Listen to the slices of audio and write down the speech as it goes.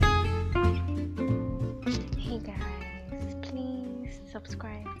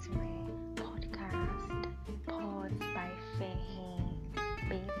subscribe to my podcast, Pause by Faye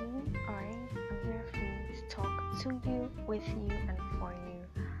Baby. Alright, I'm here for you to talk to you, with you, and for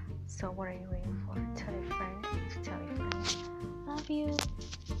you. So, what are you waiting for? Tell a friend to tell a friend. Love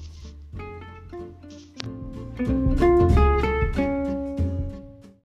you.